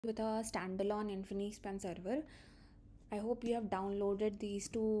with a standalone Infinispan server. I hope you have downloaded these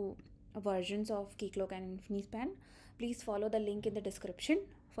two versions of Keycloak and Infinispan. Please follow the link in the description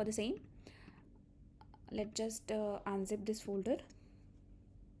for the same. Let's just unzip this folder.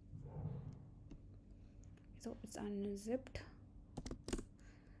 So it's unzipped.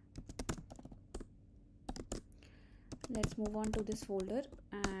 Let's move on to this folder,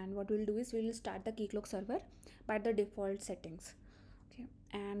 and what we'll do is we'll start the Keycloak server by the default settings. Okay,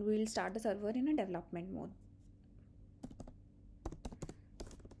 and we'll start the server in a development mode.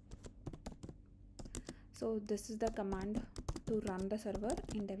 So this is the command to run the server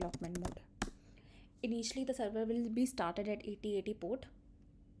in development mode. Initially the server will be started at 8080 port.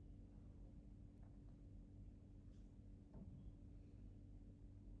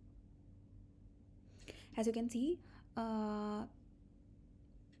 As you can see,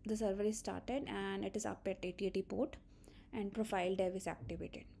 the server is started and it is up at 8080 port, and profile dev is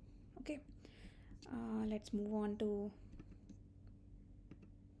activated. Okay, let's move on to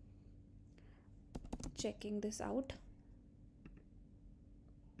checking this out.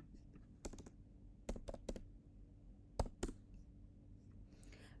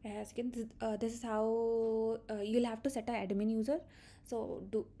 As you can, this is how you'll have to set an admin user. So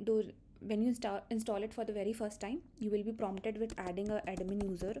when you install it for the very first time, you will be prompted with adding a admin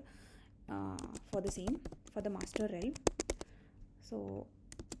user for the same, for the master realm. So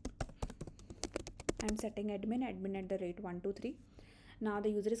I'm setting admin at the rate 123. Now the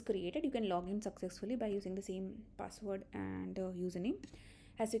user is created. You can log in successfully by using the same password and username.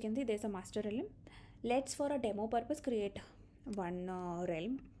 As you can see, there's a master realm. Let's, for a demo purpose, create one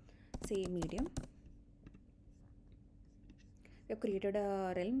realm, say medium. We have created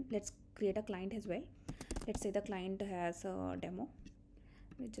a realm. Let's create a client as well. Let's say the client has a demo.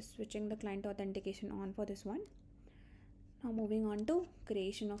 We're just switching the client authentication on for this one. Now moving on to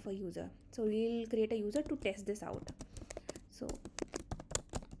creation of a user. So we'll create a user to test this out. So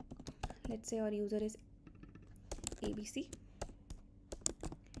let's say our user is ABC,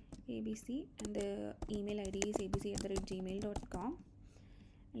 and the email ID is abc@gmail.com.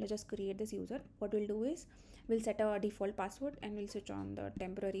 Let's just create this user. What we'll do is we'll set our default password and we'll switch on the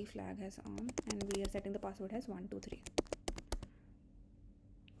temporary flag as on, and we are setting the password as 123.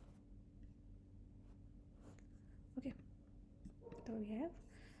 Okay, so we have,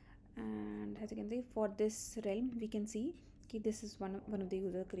 and as you can see, for this realm we can see this is one of the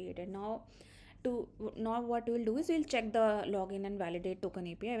user created. Now what we'll do is we'll check the login and validate token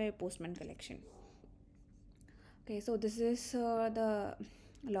API by Postman collection. Okay, so this is the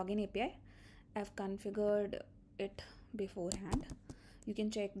login API. I've configured it beforehand. You can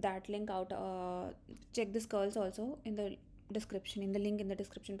check that link out, check this curls also in the description, in the link in the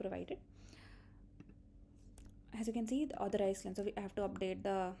description provided. As you can see, the authorized client, so we have to update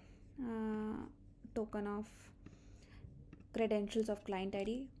the token of credentials of client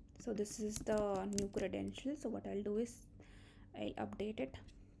ID. So this is the new credential. So what I'll do is I'll update it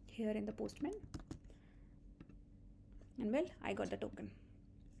here in the Postman, and well, I got the token.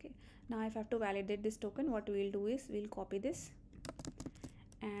 Okay, now if I have to validate this token, what we'll do is we'll copy this,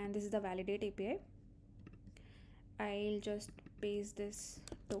 and this is the validate API. I'll just paste this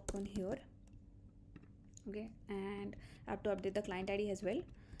token here. Okay, and I have to update the client ID as well,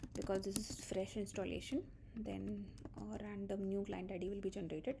 because this is fresh installation. Then a random new client ID will be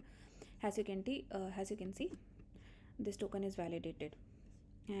generated. As you can see, this token is validated,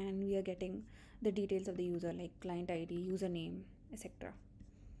 and we are getting the details of the user like client ID, username, etc.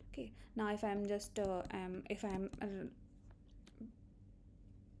 Okay, now if I'm just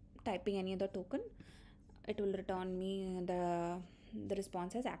typing any other token, it will return me the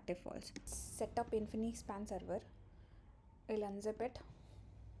response as active false. Set up Infinispan server. I'll unzip it.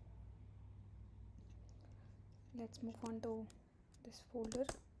 Let's move on to this folder.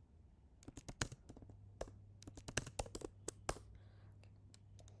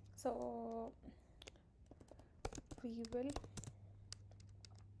 So we will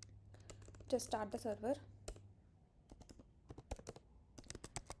just start the server.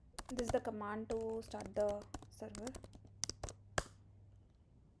 This is the command to start the server.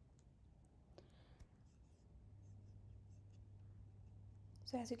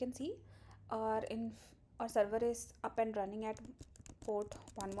 So as you can see, our server is up and running at port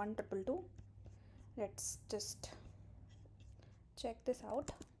 11222. Let's just check this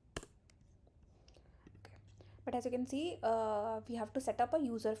out. Okay. But as you can see, we have to set up a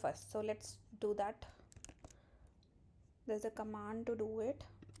user first. So let's do that. There's a command to do it.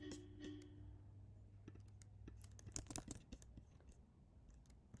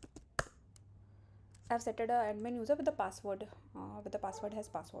 I've set an admin user with the password with the password has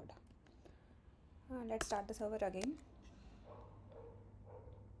password. Let's start the server again.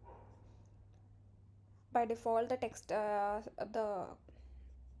 By default, the text, the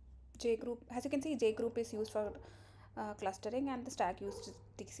J group, as you can see, J group is used for clustering, and the stack used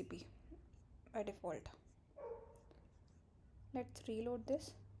TCP by default. Let's reload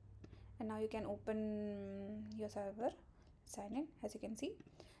this, and now you can open your server, sign in. As you can see,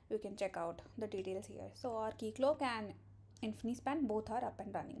 you can check out the details here. So our Keycloak and Infinispan both are up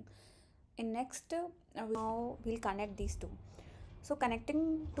and running. In next, now we'll connect these two. So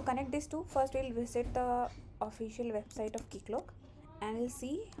to connect these two, first we'll visit the official website of Keycloak, and we'll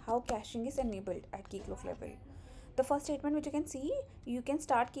see how caching is enabled at Keycloak level. The first statement which you can see, you can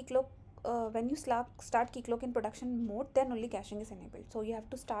start Keycloak when you start Keycloak in production mode, then only caching is enabled. So you have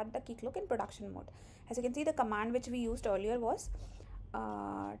to start the Keycloak in production mode. As you can see, the command which we used earlier was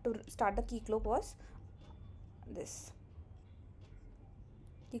to start the Keycloak was this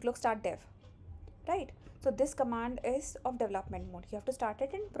Keycloak start dev, right? So this command is of development mode. You have to start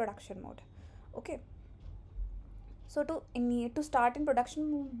it in production mode. Okay. So to start in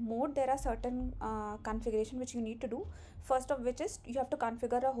production mode, there are certain configuration which you need to do. First of which is you have to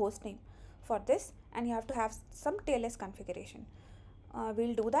configure a host name for this, and you have to have some TLS configuration.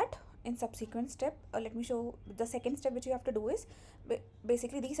 We'll do that in subsequent step. Let me show the second step which you have to do is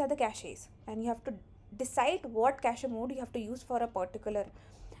basically these are the caches, and you have to decide what cache mode you have to use for a particular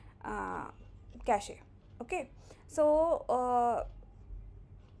cache. Okay, so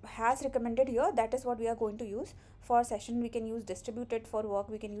has recommended here, that is what we are going to use. For session we can use distributed, for work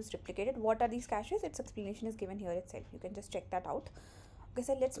we can use replicated. What are these caches? Its explanation is given here itself, you can just check that out. Okay,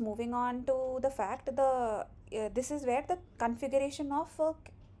 so let's moving on to the fact, this is where the configuration of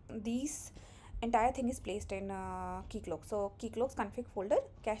these entire thing is placed in Keycloak. So Keycloak's config folder,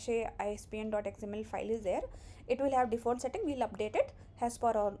 cache ispn.xml file is there. It will have default setting, we'll update it as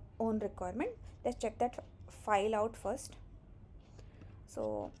per our own requirement. Let's check that file out first.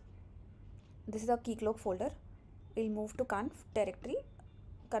 So this is a Keycloak folder. We'll move to conf directory,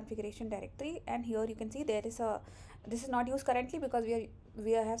 configuration directory, and here you can see there is a, this is not used currently because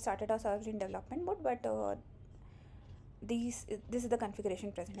we have started our server in development mode, but this is the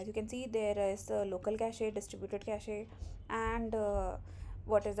configuration present. As you can see, there is a local cache, distributed cache, and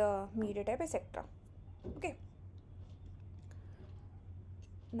what is the media type, etc. Okay,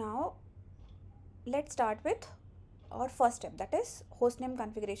 now let's start with our first step, that is hostname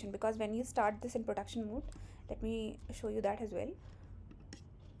configuration, because when you start this in production mode, let me show you that as well.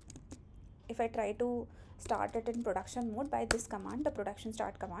 If I try to start it in production mode by this command, the production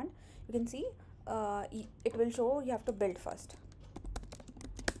start command, you can see it will show you have to build first,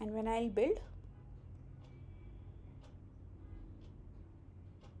 and when I'll build,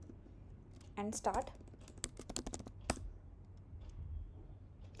 and start,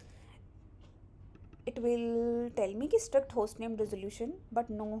 it will tell me strict hostname resolution, but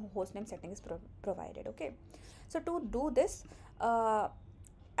no hostname setting is provided. Okay, so to do this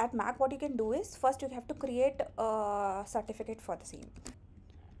at Mac, what you can do is first you have to create a certificate for the same.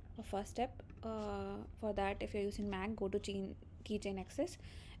 First step for that, if you're using Mac, go to keychain access,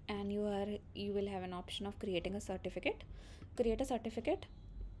 and you will have an option of creating a certificate. Create a certificate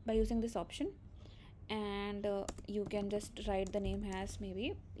by using this option, and you can just write the name as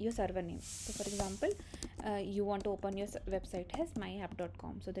maybe your server name. So for example, you want to open your website as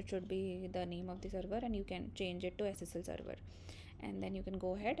myapp.com, so that should be the name of the server, and you can change it to SSL server, and then you can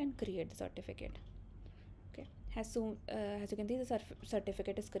go ahead and create the certificate. Okay, as you can see, the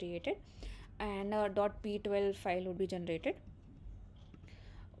certificate is created, and a .p12 file would be generated.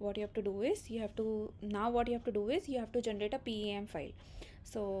 What you have to do is you have to generate a PEM file.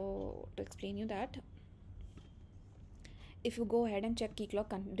 So to explain you that, if you go ahead and check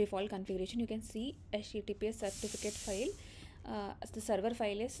Keycloak default configuration, you can see HTTPS certificate file. The server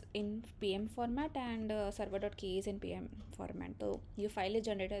file is in PM format, and server.k is in PM format. So your file is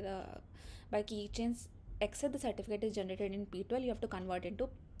generated by keychains, except the certificate is generated in P12. You have to convert into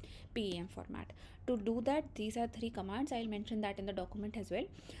PEM format. To do that, these are 3 commands. I'll mention that in the document as well.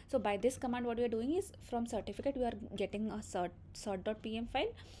 So by this command, what we are doing is, from certificate we are getting a cert.pm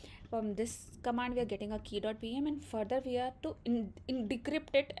file. From this command we are getting a key.pm, and further we are to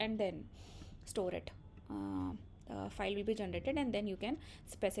decrypt it and then store it. File will be generated, and then you can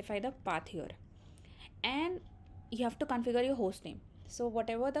specify the path here, and you have to configure your host name. So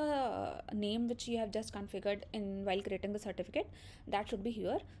whatever the name which you have just configured in while creating the certificate, that should be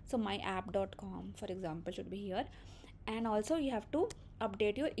here. So myapp.com, for example, should be here, and also you have to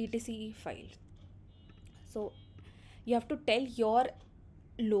update your etc file. So you have to tell your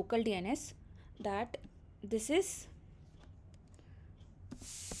local DNS that this is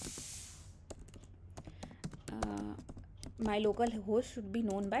my local host should be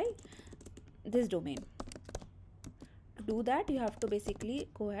known by this domain. To do that, you have to basically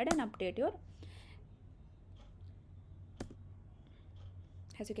go ahead and update your,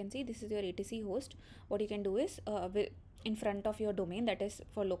 as you can see, this is your etc host. What you can do is in front of your domain, that is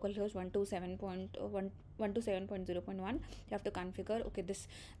for localhost 127.0.1, you have to configure, okay, this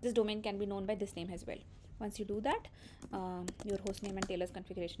domain can be known by this name as well. Once you do that, your host name and tailor's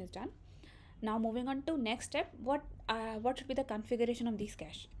configuration is done. Now moving on to next step, what should be the configuration of these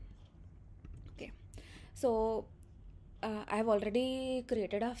cache? Okay, so I have already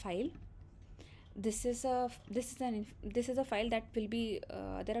created a file. This is a file that will be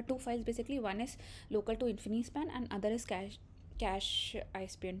there are two files basically. One is local to Infinispan and other is cache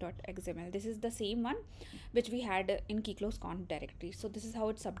isbn.xml. This is the same one which we had in Keycloak's conf directory. So this is how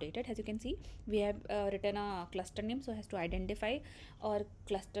it's updated. As you can see, we have written a cluster name, so it has to identify our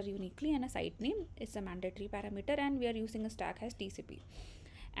cluster uniquely, and a site name is a mandatory parameter, and we are using a stack as TCP.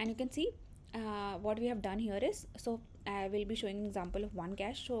 And you can see what we have done here is, so I will be showing an example of one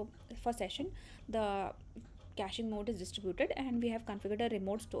cache. So for session, the caching mode is distributed and we have configured a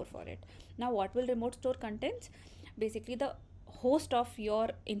remote store for it. Now what will remote store contains? Basically the host of your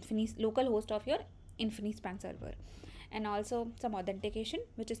local host of your Infinispan server, and also some authentication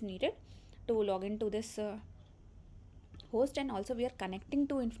which is needed to log into this host, and also we are connecting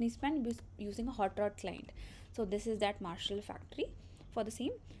to Infinispan using a hot rod client. So this is that Marshall factory for the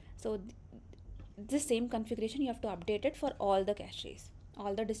same. So this same configuration you have to update it for all the caches,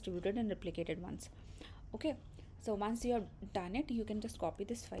 all the distributed and replicated ones. Okay, so once you have done it, you can just copy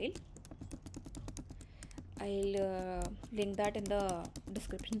this file. I'll link that in the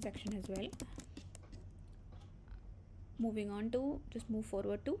description section as well. Moving on to, just move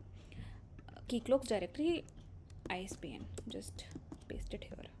forward to Keycloak's directory ISBN. Just paste it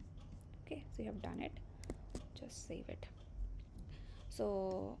here. Okay, so you have done it. Just save it.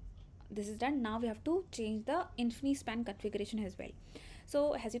 So this is done. Now we have to change the Infinispan configuration as well.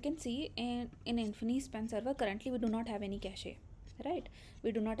 So as you can see, in Infinispan server, currently we do not have any cache, right?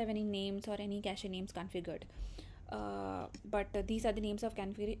 We do not have any names or any cache names configured. But these are the names of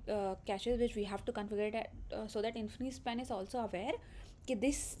caches which we have to configure it so that Infinispan is also aware that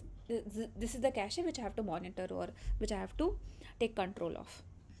this is the cache which I have to monitor or which I have to take control of.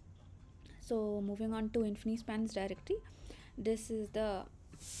 So moving on to Infinispan's directory, this is the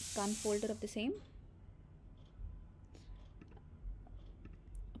conf folder of the same.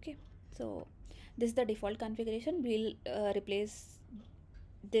 Okay, so this is the default configuration. We'll replace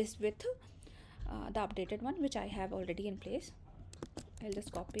this with the updated one which I have already in place. I'll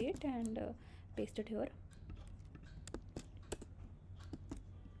just copy it and paste it here.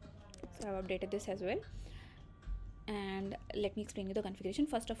 So I've updated this as well, and let me explain you the configuration.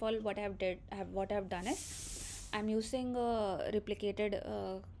 First of all, what I have done is I'm using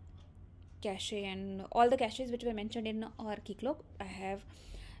replicated cache, and all the caches which were mentioned in our Keycloak, I have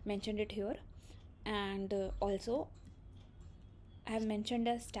mentioned it here. And also I have mentioned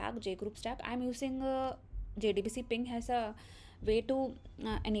a stack, JGroup stack. I'm using JDBC ping as a way to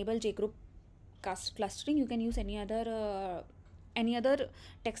enable JGroup clustering. You can use any other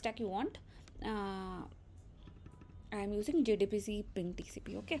tech stack you want. I'm using JDBC ping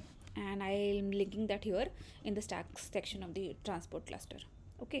TCP. Okay, and I'm linking that here in the stack section of the transport cluster.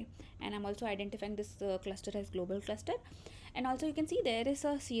 Okay, and I'm also identifying this cluster as global cluster, and also you can see there is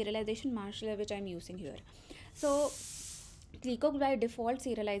a serialization marshaller which I'm using here. So Keycloak by default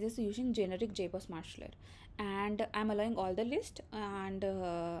serializes using generic JBoss marshaller, and I'm allowing all the list, and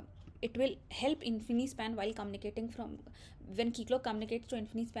it will help Infinispan while communicating from, when Keycloak communicates to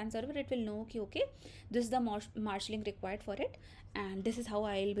Infinispan server, it will know, okay, this is the marshalling required for it, and this is how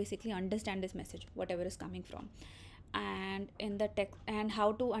I'll basically understand this message, whatever is coming from. And in the text, and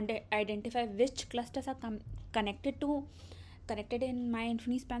how to identify which clusters are connected in my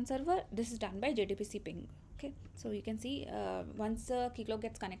Infinispan server, this is done by JDBC ping. Okay, so you can see once Keycloak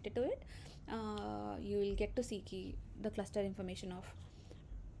gets connected to it, you will get to see the cluster information of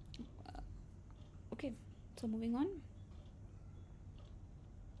okay. So moving on.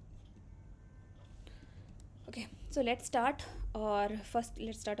 Okay, so let's start our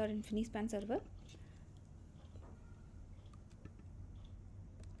Infinispan server.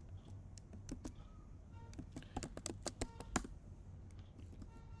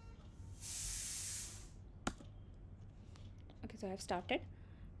 Okay, so I have started.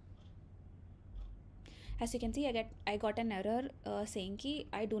 As you can see, I got an error saying ki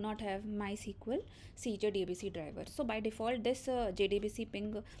I do not have MySQL CJDBC driver. So by default, this JDBC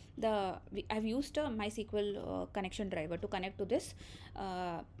ping, I've used a MySQL connection driver to connect to this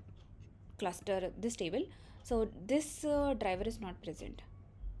cluster, this table. So this driver is not present.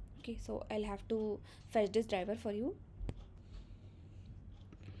 Okay, so I'll have to fetch this driver for you.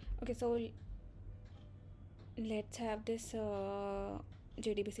 Okay, so let's have this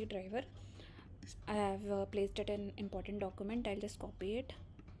JDBC driver. I have placed it in important document. I'll just copy it,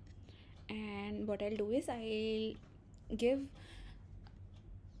 and what I'll do is I'll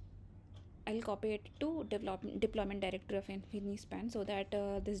copy it to deployment directory of Infinispan so that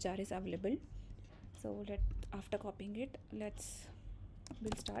this jar is available. So after copying it, we'll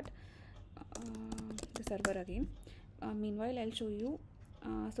start the server again. Meanwhile, I'll show you.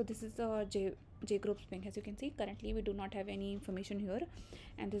 So this is the J groups ping. As you can see, currently we do not have any information here,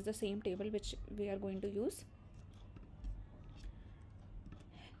 and this is the same table which we are going to use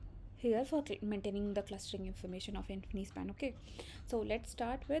here for maintaining the clustering information of Infinispan. Okay, so let's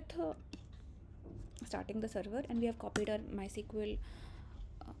start with starting the server, and we have copied our MySQL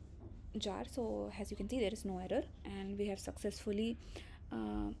jar. So as you can see, there is no error, and we have successfully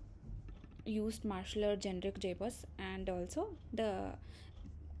used marshaller generic JBus, and also the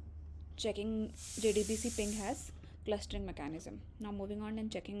checking JDBC ping has clustering mechanism. Now moving on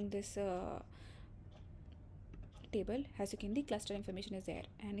and checking this table. As you can see, cluster information is there,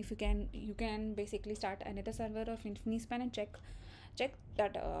 and if you can basically start another server of Infinispan and check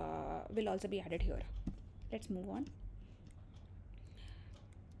that will also be added here. Let's move on.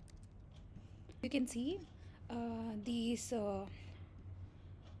 You can see these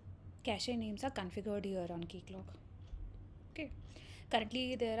cache names are configured here on Keycloak. Okay,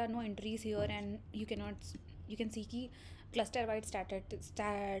 currently there are no entries here, and you can see key cluster wide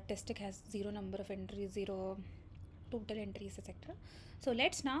statistic has 0 number of entries, 0 total entries, etc. So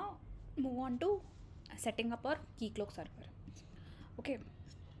let's now move on to setting up our Keycloak server. Okay,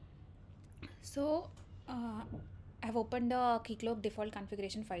 so I've opened the Keycloak default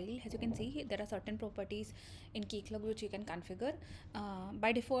configuration file. As you can see, there are certain properties in Keycloak which you can configure.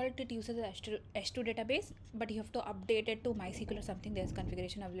 By default, it uses the H2 database, but you have to update it to MySQL or something. There's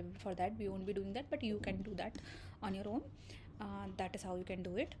configuration available for that. We won't be doing that, but you can do that on your own. That is how you can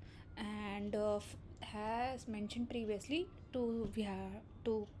do it. And as mentioned previously,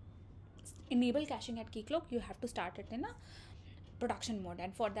 to enable caching at Keycloak, you have to start it in a production mode,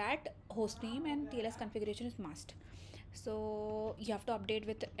 and for that hostname and TLS configuration is must. So you have to update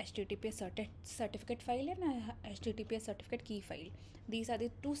with HTTPS certificate file and HTTPS certificate key file. These are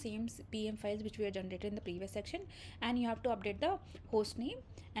the two same PM files which we have generated in the previous section, and you have to update the host name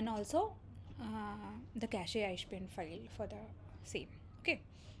and also the cache ISBN file for the same. Okay,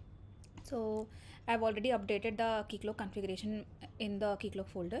 so I've already updated the Keycloak configuration in the Keycloak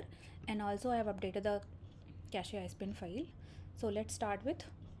folder, and also I have updated the cache ISBN file. So let's start with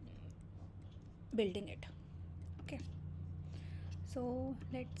building it. Okay, so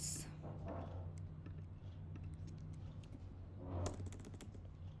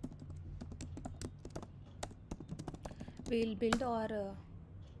we'll build our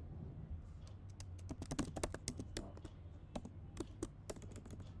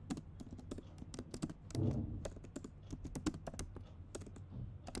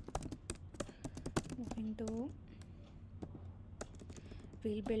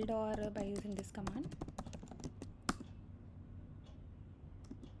we'll build our by using this command.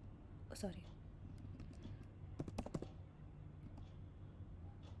 Oh, sorry.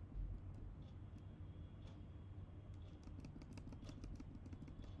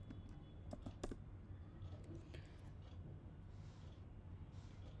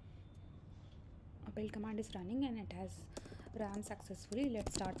 A build command is running and it has run successfully.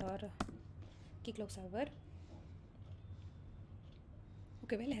 Let's start our Keycloak server.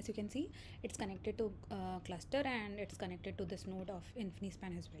 Okay, well, as you can see, it's connected to cluster, and it's connected to this node of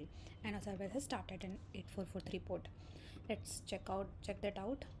Infinispan as well, and our server has started in 8443 port. Let's check that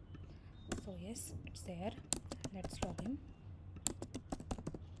out. So yes, it's there. Let's log in.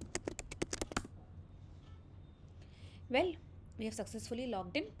 Well, we have successfully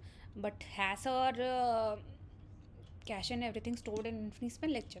logged in, but has our cache and everything stored in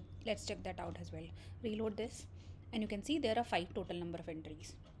Infinispan? Let's check that out as well. Reload this, and you can see there are 5 total number of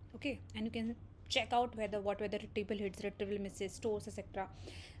entries. Okay, and you can check out whether retrieval hits, retrieval misses, stores, etc.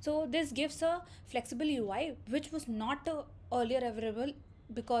 So this gives a flexible UI which was not earlier available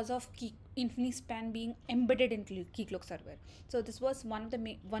because of Infinispan being embedded into Keycloak server. So this was one of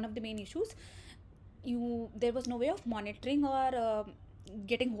the main issues. There was no way of monitoring or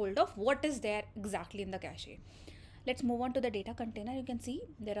getting hold of what is there exactly in the cache. Let's move on to the data container. You can see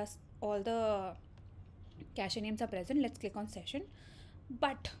there are all the cache names are present. Let's click on session,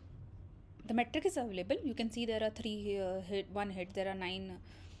 but the metric is available. You can see there are 3 one hit, there are 9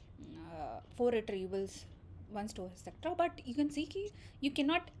 4 retrievals, 1 store, etc. But you can see you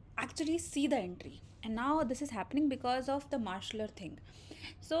cannot actually see the entry, and now this is happening because of the marshaller thing.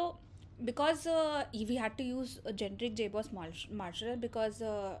 So because we had to use a generic JBoss marshaller because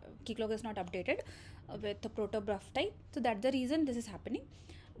Keycloak is not updated with the protobuf type, so that's the reason this is happening.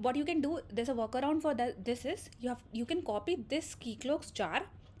 What you can do, there's a workaround for that. This is you can copy this Keycloak's jar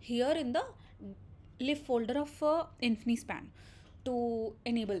here in the lib folder of Infinispan to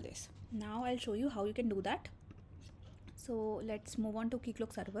enable this. Now I'll show you how you can do that. So let's move on to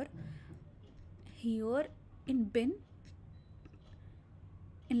Keycloak server. Here in bin,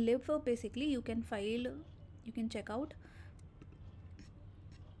 in lib, basically you can check out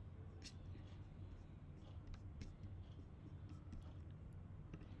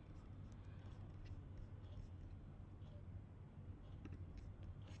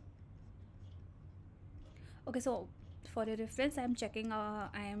okay. So for your reference, I am checking I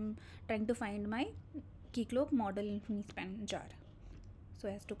am trying to find my Keycloak model Infinispan jar, so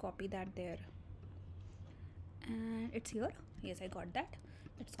I have to copy that there, and it's here. Yes, I got that.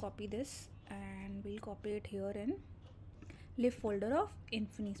 Let's copy this and we'll copy it here in lib folder of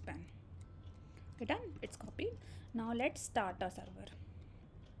Infinispan. Okay, done. It's copied. Now let's start our server.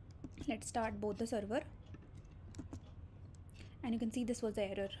 Let's start both the server, and you can see this was the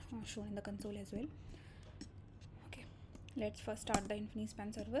error shown in the console as well. Okay, let's first start the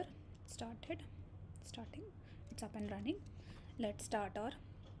Infinispan server. Starting, it's up and running. Let's start our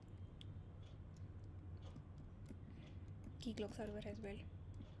Keycloak server as well.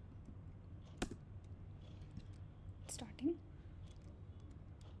 Starting.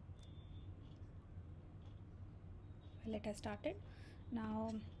 Well, it has started.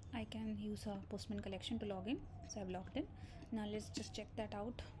 Now I can use a Postman collection to log in, so I've logged in. Now let's just check that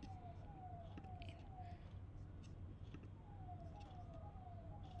out.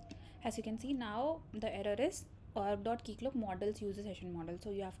 As you can see, now the error is org.keycloak models user session model,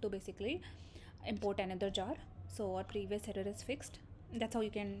 so you have to basically import another jar. So our previous error is fixed. That's how you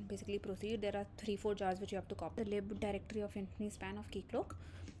can basically proceed. There are 3-4 jars which you have to copy the lib directory of Infinispan of Keycloak,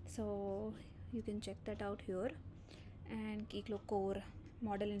 so you can check that out here. And Keycloak core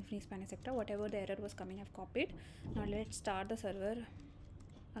model Infinispan, etc. Whatever the error was coming, I've copied. Now let's start the server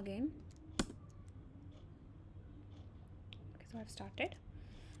again. Okay, so I've started.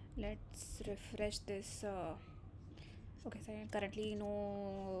 Let's refresh this. Okay, so currently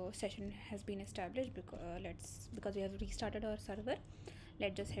no session has been established because we have restarted our server.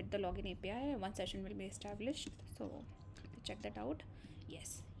 Let's just hit the login API. One session will be established. So check that out.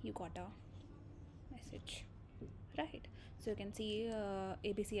 Yes, you got a message, right? So you can see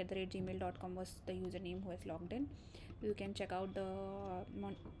abc@gmail.com was the username who has logged in. You can check out the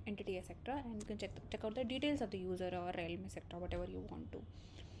entity, etc., and you can check out the details of the user or realm, etc., whatever you want to.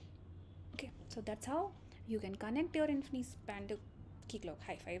 Okay, so that's how you can connect your Infinispan to Keycloak.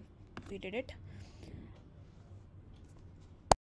 High five, we did it.